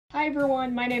Hi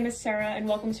everyone, my name is Sarah and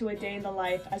welcome to a day in the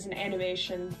life as an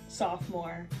animation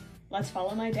sophomore. Let's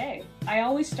follow my day. I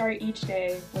always start each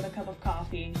day with a cup of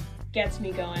coffee. Gets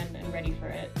me going and ready for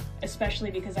it,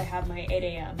 especially because I have my 8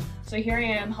 a.m. So here I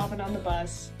am hopping on the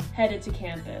bus, headed to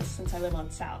campus since I live on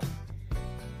South.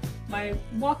 My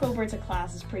walk over to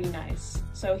class is pretty nice.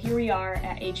 So here we are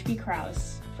at H.B.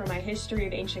 Krause for my History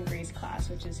of Ancient Greece class,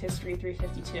 which is History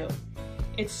 352.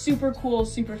 It's super cool,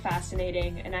 super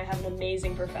fascinating, and I have an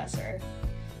amazing professor.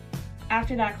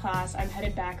 After that class, I'm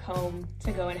headed back home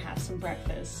to go and have some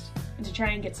breakfast and to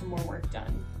try and get some more work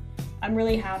done. I'm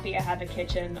really happy I have a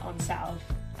kitchen on South.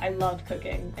 I love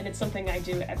cooking, and it's something I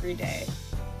do every day.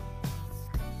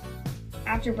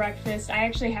 After breakfast, I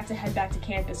actually have to head back to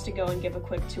campus to go and give a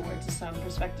quick tour to some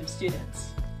prospective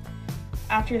students.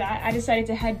 After that, I decided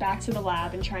to head back to the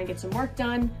lab and try and get some work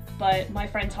done, but my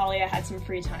friend Talia had some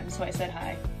free time, so I said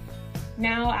hi.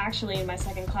 Now, actually, in my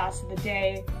second class of the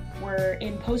day, we're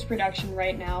in post-production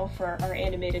right now for our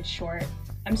animated short.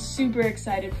 I'm super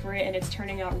excited for it, and it's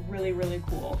turning out really, really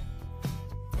cool.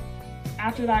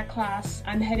 After that class,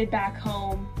 I'm headed back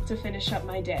home to finish up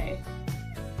my day.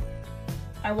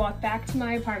 I walk back to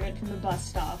my apartment from the bus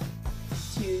stop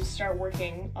to start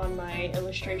working on my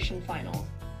illustration final.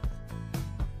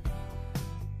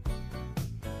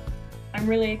 I'm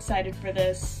really excited for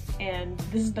this, and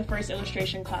this is the first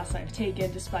illustration class I've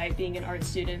taken despite being an art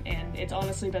student, and it's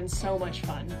honestly been so much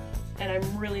fun, and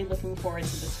I'm really looking forward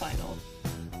to this final.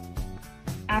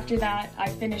 After that, I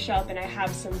finish up and I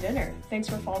have some dinner. Thanks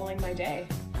for following my day.